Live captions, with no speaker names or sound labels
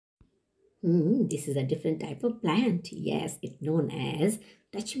This is a different type of plant. Yes, it's known as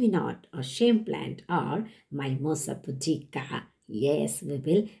touch me not or shame plant or Mimosa Pudica. Yes, we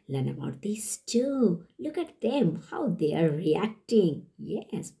will learn about these too. Look at them, how they are reacting.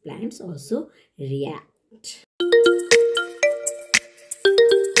 Yes, plants also react.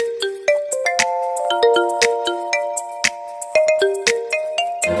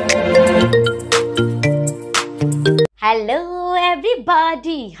 Hello,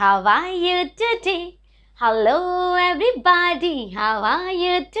 everybody. How are you today? Hello, everybody. How are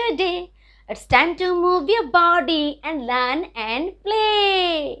you today? It's time to move your body and learn and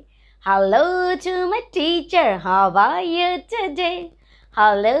play. Hello to my teacher. How are you today?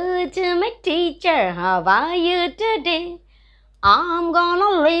 Hello to my teacher. How are you today? I'm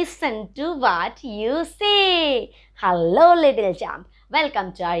gonna listen to what you say. Hello, little champ.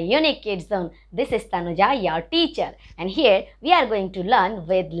 Welcome to our unique kids zone. This is Tanuja, your teacher, and here we are going to learn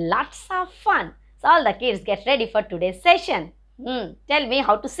with lots of fun. So, all the kids get ready for today's session. Tell me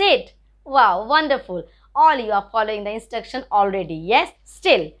how to say it. Wow, wonderful. All you are following the instruction already. Yes,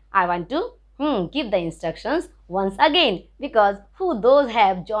 still, I want to give the instructions once again because who those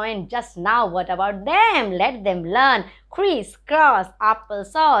have joined just now? What about them? Let them learn. Crisscross,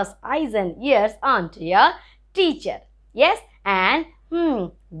 applesauce, eyes and ears onto your teacher. Yes, and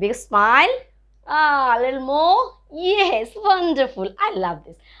big smile. A little more. Yes, wonderful. I love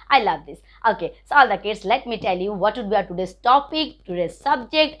this. I love this. Okay, so all the kids, let me tell you what would be our today's topic, today's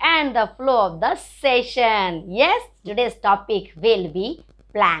subject, and the flow of the session. Yes, today's topic will be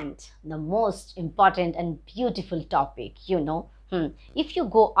plant, the most important and beautiful topic, you know. If you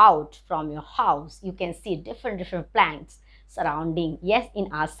go out from your house, you can see different plants surrounding, yes, in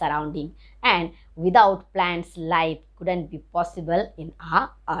our surrounding, and without plants life couldn't be possible in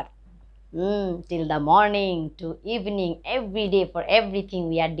our earth. Till the morning to evening, every day, for everything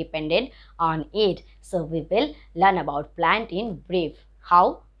we are dependent on it. So we will learn about plant in brief.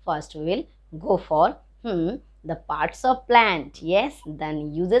 How? First we will go for the parts of plant, yes,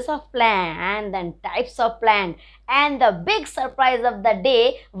 then uses of plant, and then types of plant, and the big surprise of the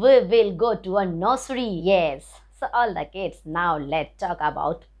day, we will go to a nursery. Yes, so all the kids, now let's talk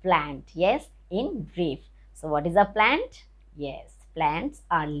about plant, yes, in brief. So what is a plant? Yes, plants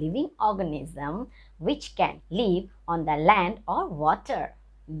are living organisms which can live on the land or water.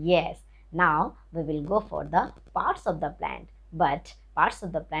 Yes, now we will go for the parts of the plant, but parts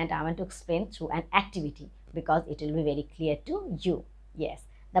of the plant I want to explain through an activity because it will be very clear to you. Yes,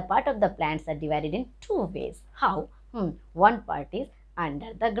 the part of the plants are divided in two ways. How? One part is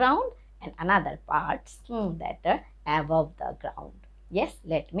under the ground and another parts that are above the ground. Yes,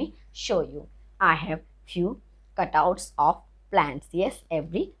 let me show you. I have few cutouts of plants. Yes,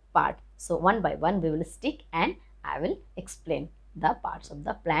 every part. So one by one we will stick and I will explain the parts of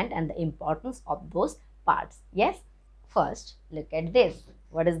the plant and the importance of those parts. Yes, first look at this.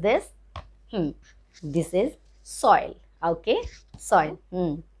 What is this? This is soil. Okay, soil.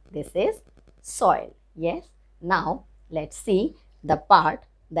 This is soil. Yes, now let's see the part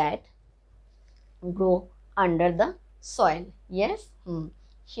that grow under the soil. Yes,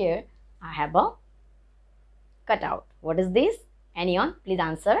 here I have a cutout. What is this? Anyone, please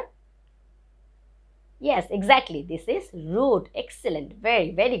answer. Yes, exactly. This is root. Excellent.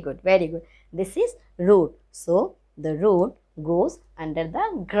 Very, very good. Very good. This is root. So, the root goes under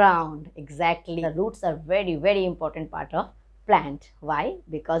the ground. Exactly. The roots are very, very important part of plant. Why?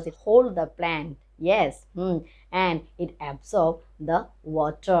 Because it holds the plant. Yes. And it absorbs the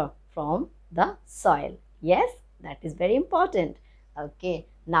water from the soil. Yes. That is very important. Okay.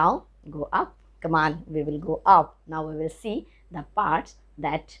 Now, go up. Come on. We will go up. Now, we will see the parts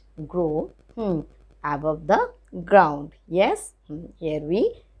that grow above the ground. Yes, here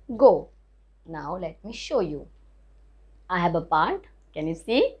we go. Now let me show you. I have a part. Can you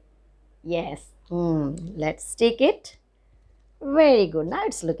see? Yes. Let's stick it. Very good. Now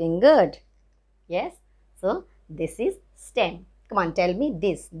it's looking good. Yes. So this is stem. Come on, tell me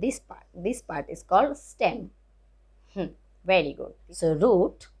this. This part. This part is called stem. Very good. So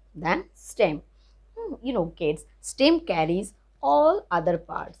root, then stem. You know, kids, stem carries all other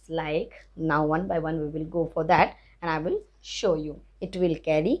parts. Like now one by one we will go for that and I will show you. It will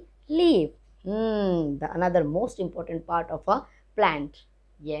carry leaf. The another most important part of a plant.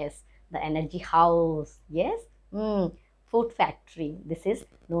 Yes, the energy house. Yes, food factory. This is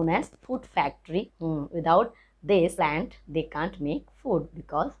known as food factory. Without this plant they can't make food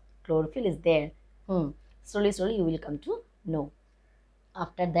because chlorophyll is there. Slowly you will come to know.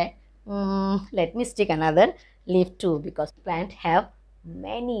 After that, let me stick another leaf too because plant have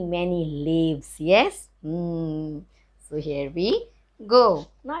many leaves. Yes. So here we go.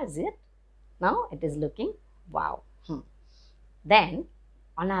 Now is it? Now it is looking wow. Then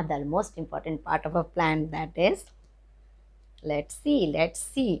another most important part of a plant, that is, let's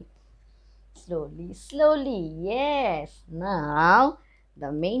see. Slowly. Yes. Now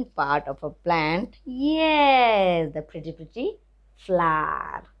the main part of a plant. Yes, the pretty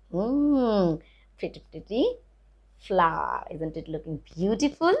flower. Pretty flower. Isn't it looking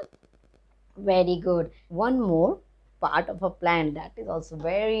beautiful? Very good. One more part of a plant that is also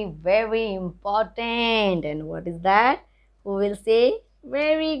very important. And what is that? Who will say?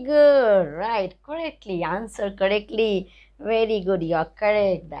 Very good. Right. Correctly. Answer correctly. Very good. You are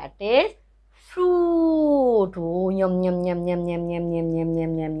correct. That is fruit. Oh, yum, yum, yum, yum, yum, yum, yum, yum,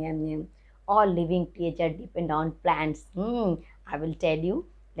 yum, yum, yum, yum. All living creatures depend on plants. I will tell you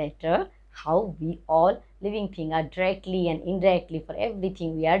later how we all living things are directly and indirectly, for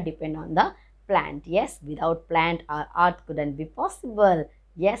everything we are depend on the plant. Yes, without plant our earth couldn't be possible.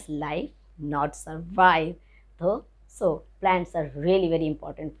 Yes, life not survive. So plants are really very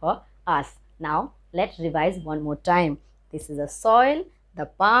important for us. Now let's revise one more time. This is a soil, the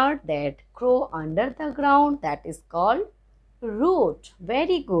part that grow under the ground, that is called root.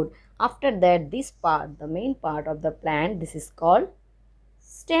 Very good. After that, this part, the main part of the plant, this is called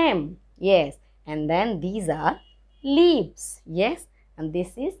stem. Yes. And then these are leaves. Yes. And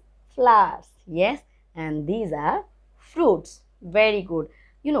this is flowers. Yes. And these are fruits. Very good.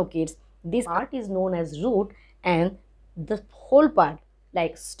 You know, kids, this part is known as root, and the whole part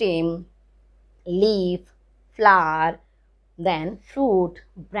like stem, leaf, flower, then fruit,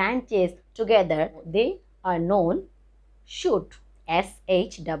 branches together, they are known shoot.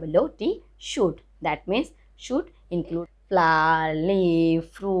 SHOOT, shoot. That means shoot include flower, leaf,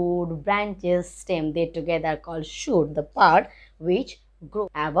 fruit, branches, stem. They together are called shoot. The part which grow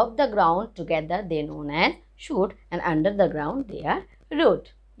above the ground together they known as shoot, and under the ground they are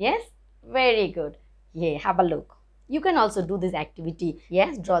root. Yes, very good. Yeah, have a look. You can also do this activity.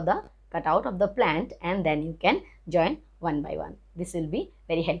 Yes, draw the cutout of the plant and then you can join one by one. This will be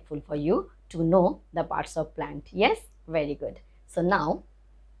very helpful for you to know the parts of plant. Yes, very good. So now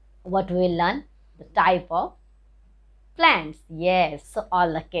what we will learn? The type of plants. Yes, so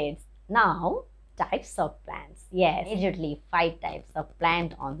all the kids, now types of plants. Yes, majorly 5 types of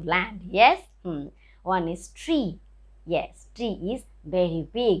plant on land. Yes, one is tree. Yes, tree is very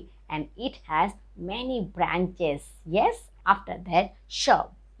big and it has many branches. Yes, after that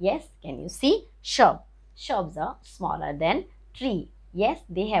shrub. Yes, can you see shrub? Shrubs are smaller than tree. Yes,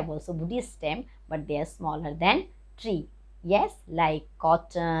 they have also woody stem, but they are smaller than tree. Yes, like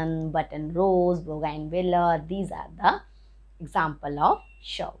cotton, button rose, bougainvillea, these are the example of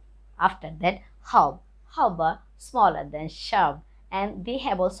shrub. After that, herb. Herb are smaller than shrub and they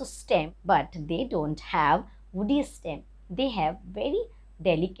have also stem, but they don't have woody stem. They have very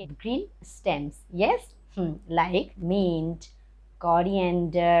delicate green stems. Yes, like mint,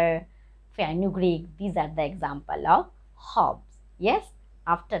 coriander, fenugreek. These are the example of herbs. Yes,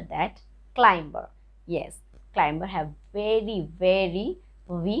 after that, climber. Yes, climber have very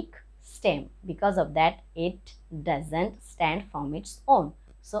weak stem. Because of that, it doesn't stand from its own.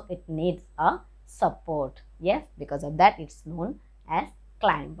 So it needs a support. Yes, because of that, it's known as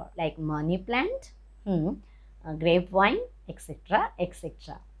climber. Like money plant, grapevine, etc.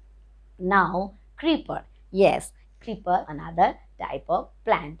 Now creeper. Yes, creeper another type of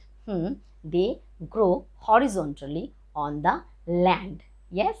plant. They grow horizontally on the land.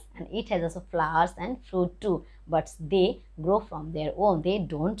 Yes, and it has also flowers and fruit too, but they grow from their own. They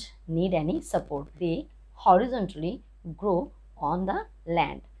don't need any support. They horizontally grow on the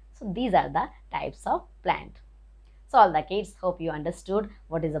land. So these are the types of plant. So all the kids, hope you understood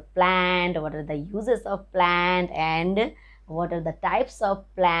what is a plant, what are the uses of plant, and what are the types of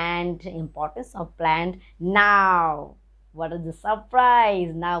plant, importance of plant. Now, what is the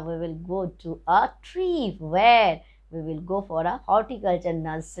surprise? Now we will go to a tree where we will go for a horticulture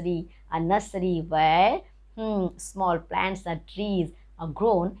nursery, a nursery where small plants or trees are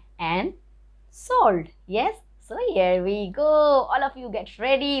grown and sold. Yes. So here we go. All of you get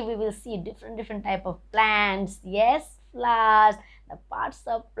ready. We will see different type of plants. Yes, flowers, the parts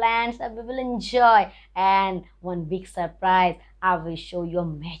of plants that we will enjoy. And one big surprise, I will show you a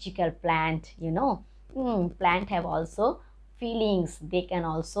magical plant. You know, plant have also feelings. They can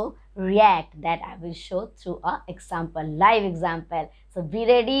also react. That I will show through a example, live example. So be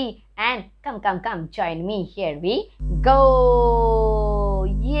ready and come, join me. Here we go.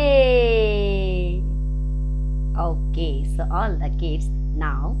 Yay! Okay, so all the kids,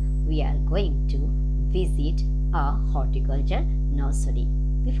 now we are going to visit a horticulture nursery.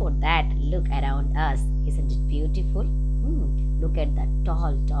 Before that, look around us. Isn't it beautiful? Look at the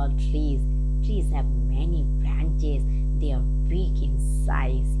tall trees. trees have many branches. They are big in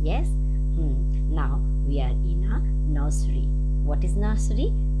size. Yes. Now we are in a nursery. What is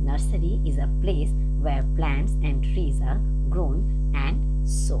nursery? Nursery is a place where plants and trees are grown and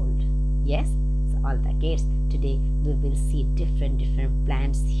sold. Yes. So all the kids, today we will see different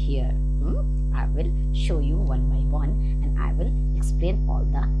plants here. I will show you one by one and I will explain all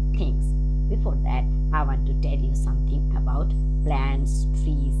the things. Before that, I want to tell you something about plants,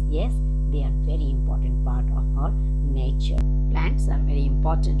 trees. Yes, they are very important part of our nature. Plants are very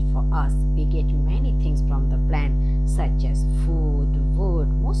important for us. We get many things from the plant, such as food, wood.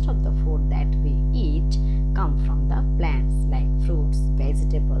 Most of the food that we eat come from the plants, like fruits,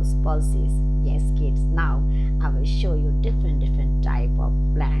 vegetables, pulses. Yes, kids, now I will show you different type of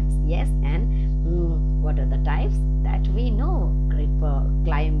plants. Yes, and what are the types that we know? Creeper,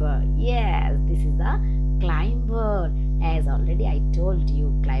 climber. Yes, this is a climber. As already I told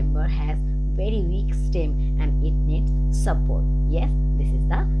you, climber has very weak stem and it needs support. Yes, this is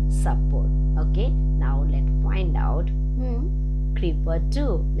the support. Okay, now let's find out creeper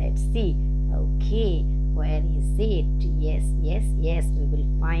too. Let's see. Okay, where is it? Yes, we will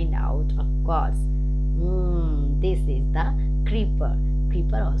find out, of course. This is the creeper.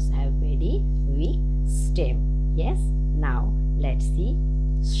 Creeper also have very weak stem. Yes, now let's see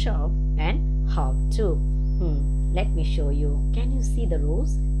shrub and herb too. Let me show you. Can you see the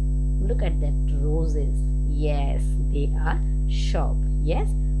rose? Look at that roses. Yes, they are shrub. Yes.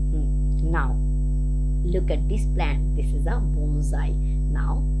 Now look at this plant. This is a bonsai.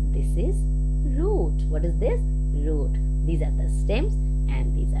 Now this is root. What is this? Root. These are the stems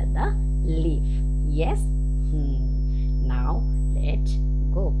and these are the leaf. Yes. Now let's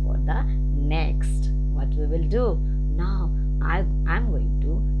go for the next. What we will do now? I'm going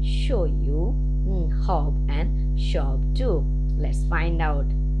to show you herb and shrub too. Let's find out.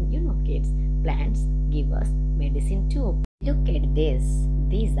 You know, kids, plants give us medicine too. Look at this.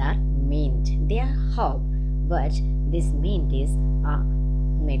 These are mint. They are herb, but this mint is a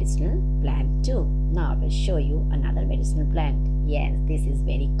medicinal plant too. Now I will show you another medicinal plant. Yes, this is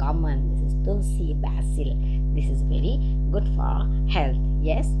very common. This is tulsi, basil. This is very good for health.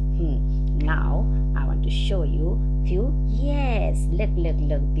 Yes. Now I want to show you few. Yes, look.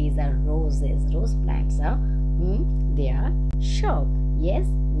 These are roses. Rose plants are they are shrub. Yes.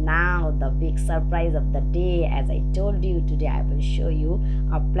 Now the big surprise of the day, as I told you, today I will show you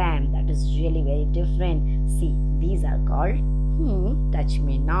a plant that is really very different. See, these are called touch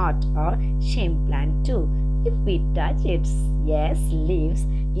me not or shame plant too. If we touch its leaves,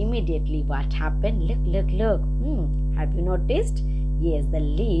 immediately what happened? Look. Have you noticed? Yes, the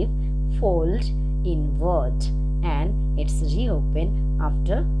leaf folds inward and it's reopened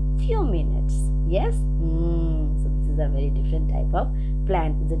after few minutes. Yes. So this is a very different type of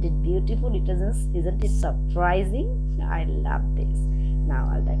plant. Isn't it beautiful? Isn't it surprising? I love this.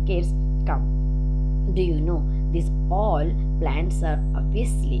 Now all the kids, come. Do you know these all plants are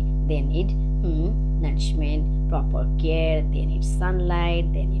obviously they need nourishment, proper care, they need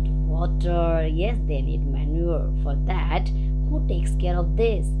sunlight, they need water. Yes, they need manure. For that, who takes care of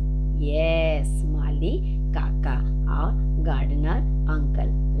this? Yes, Mali Kaka, our gardener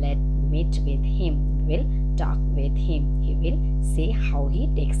uncle. Let's meet with him. We'll talk with him. He will say how he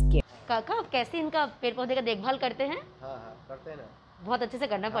takes care. काका, आप कैसे इनका पेड़ पौधे का देखभाल करते हैं? हाँ, करते हैं ना। बहुत अच्छे से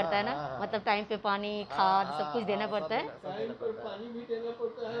करना पड़ता है ना। मतलब टाइम पे पानी, खाद सब कुछ देना पड़ता है। टाइम पर पानी भी देना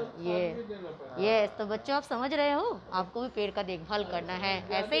पड़ता है, खाद भी देना पड़ता है। ये तो बच्चों आप समझ रहे हो, आपको भी पेड़ का देखभाल करना है।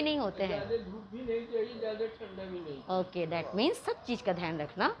 ऐसे ही नहीं होते हैं। ज़्यादा धूप भी नहीं चाहिए, ज़्यादा ठंडा भी नहीं। ओके, दैट मीन्स सब चीज़ का ध्यान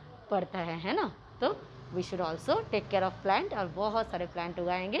रखना पड़ता है ना। तो we should also take care of plant और बहुत सारे plant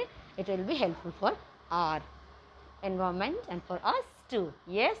उगाएंगे. It will be helpful for our environment and for us too.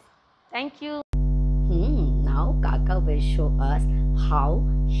 Yes, thank you. Now Kaka will show us how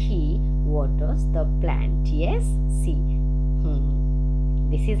he waters the plant. Yes, see,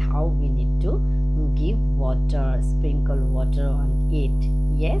 this is how we need to give water, sprinkle water on it.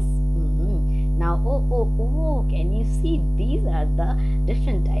 Yes. Now, oh, can you see? These are the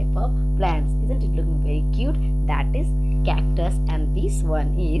different type of plants. Isn't it looking very cute? That is cactus, and this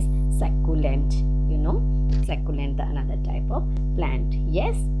one is succulent. You know, succulent, the another type of plant.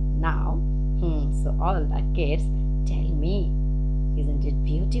 Yes. Now, so all the kids, tell me, isn't it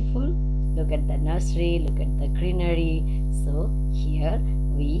beautiful? Look at the nursery, look at the greenery. So here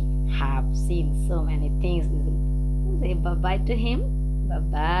we have seen so many things. Say bye-bye to him.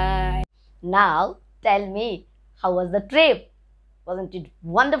 Bye-bye. Now, tell me, how was the trip? Wasn't it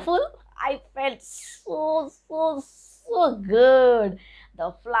wonderful? I felt so good.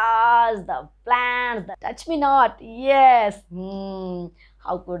 The flowers, the plants, the touch me not. Yes.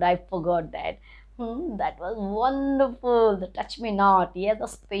 How could I forget that? That was wonderful. The touch me not. Yes, a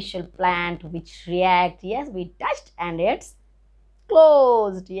special plant which react. Yes, we touched and it's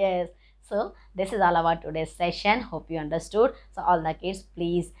closed. Yes. So this is all about today's session. Hope you understood. So all the kids,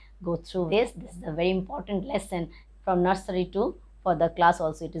 please go through this. This is a very important lesson from nursery to for the class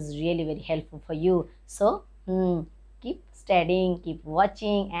also. It is really very helpful for you. So keep studying, keep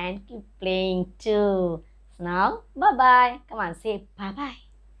watching, and keep playing too. So now, bye bye. Come on, say bye bye.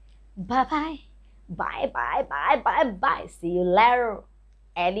 Bye bye. Bye bye bye bye bye. See you later.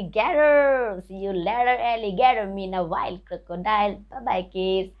 Alligator. See you later, alligator. Mean a wild crocodile. Bye bye,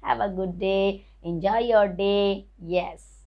 kids. Have a good day. Enjoy your day. Yes.